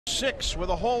6 with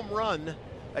a home run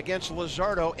against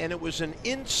Luzardo, and it was an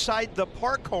inside the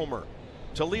park homer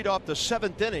to lead off the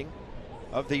 7th inning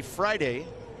of the Friday,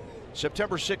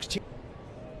 September 16th,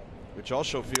 which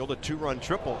also fielded a 2-run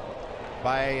triple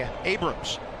by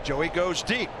Abrams. Joey goes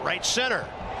deep, right center.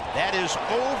 That is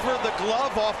over the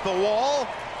glove, off the wall.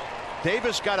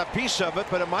 Davis got a piece of it,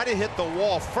 but it might have hit the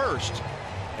wall first.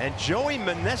 And Joey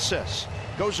Meneses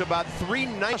goes about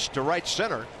 3/9 to right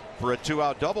center for a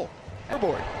 2-out double.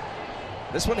 Board.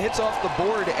 This one hits off the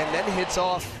board and then hits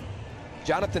off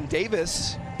Jonathan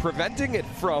Davis, preventing it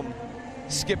from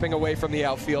skipping away from the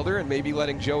outfielder and maybe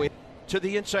letting Joey to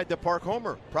the inside the park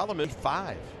homer. Problem is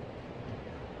 5.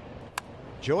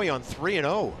 Joey on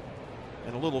 3-0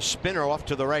 and a little spinner off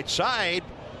to the right side.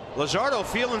 Luzardo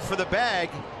feeling for the bag,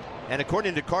 and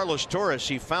according to Carlos Torres,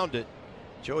 he found it.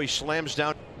 Joey slams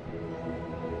down.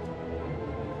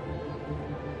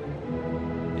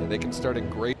 Yeah, they can start in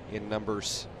great in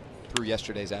numbers through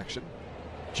yesterday's action.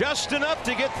 Just enough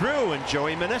to get through, and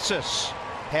Joey Meneses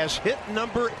has hit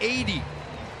number 80.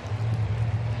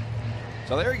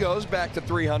 So there he goes, back to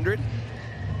 300.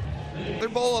 Another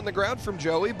ball on the ground from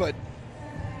Joey, but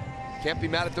can't be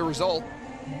mad at the result.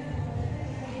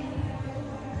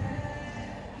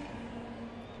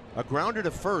 A grounder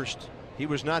to first. He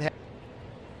was not happy.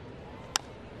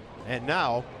 And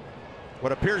now,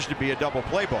 what appears to be a double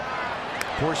play ball.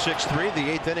 4-6-3,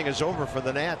 the 8th inning is over for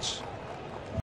the Nats.